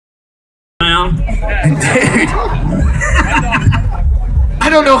Dude, I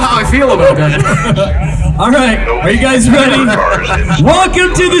don't know how I feel about that. all right, are you guys ready?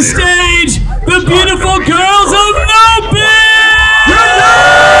 Welcome to the stage, the beautiful girls of Nopi!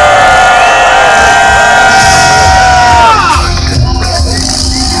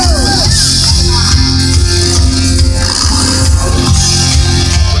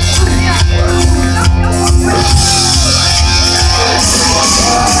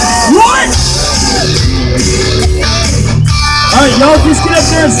 Alright, y'all just get up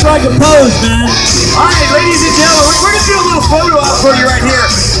there and strike a pose, man. Alright, ladies and gentlemen, we're gonna do a little photo op for you right here.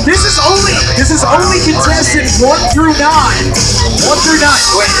 This is only contestants 1 through 9. 1 through 9.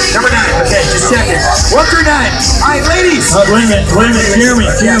 Wait, number 9. Okay, just check it. 1 through 9. Alright, ladies. Wait a minute, Jeremy.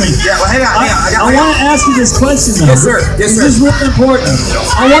 Yeah, well, hang on. I want to ask you this question, though. Yes, sir. Yes, sir. This is really important.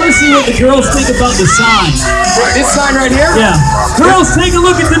 I want to see what the girls think about the sign. This sign right here? Yeah. Girls, take a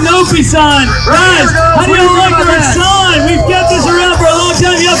look at the Nopi sign. Guys, how do you like our sign? We've kept this around for a long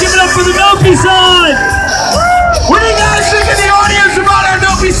time. Y'all give it up for the Nopi sign. What do you guys think in the audience about our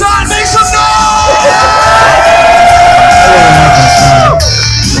Nopi sign? Make some noise!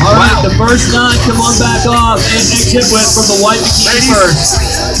 All right, the first 9, come on back off. And exit went from the white bikini first.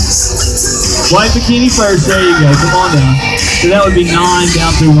 White bikini first, there you go, come on down. So that would be 9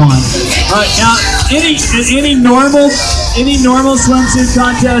 down through 1. All right, now, any normal swimsuit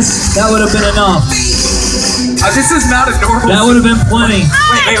contest, that would have been enough. This is not a normal. That would have been plenty.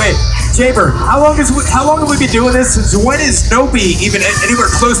 Wait. Jaber, how long have we been doing this? Since when is Nopi even anywhere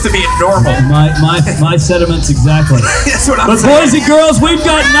close to being normal? My sentiments exactly. That's what I'm saying. But boys and girls, we've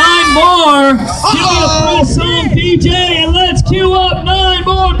got 9 more. Give me a full song, DJ, and let's cue up 9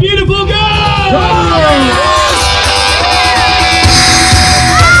 more beautiful girls.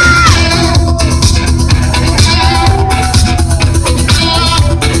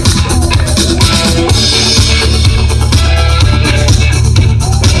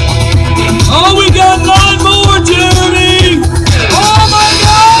 Oh, we got 9 more, Jeremy! Oh my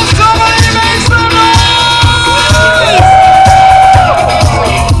God! Somebody make some noise!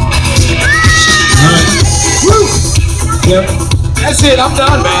 Yep. That's it. I'm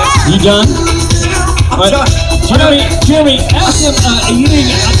done, man. You done? I'm done. Jeremy, ask him.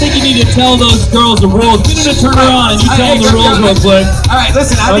 I think you need to tell those girls the rules. Get them to turn around and you tell them the rules real quick. All right,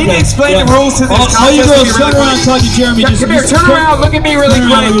 listen. I need to explain the rules to this contest. All you girls, turn around and talk to Jeremy. Come here, turn around. Look at me really quick.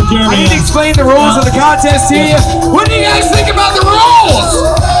 I need to explain the rules of the contest to you. What do you guys think about the rules?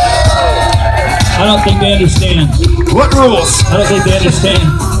 I don't think they understand. What rules? I don't think they understand.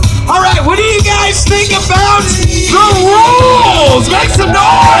 All right, what do you guys think about the rules? Make some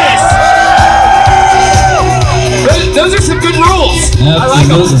noise! Those are some good rules. Absolutely. I like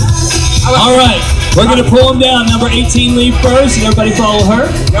them. All right, we're going to pull them down. Number 18, leave first, and everybody follow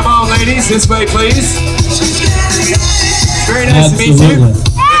her. Come on, ladies, this way, please. Very nice to meet you.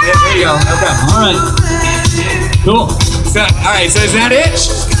 There you go. Okay. All right. Cool. So, all right, so is that it?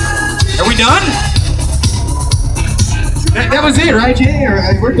 Are we done? That was it, right, Jay?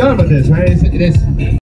 We're done with this, right? It is.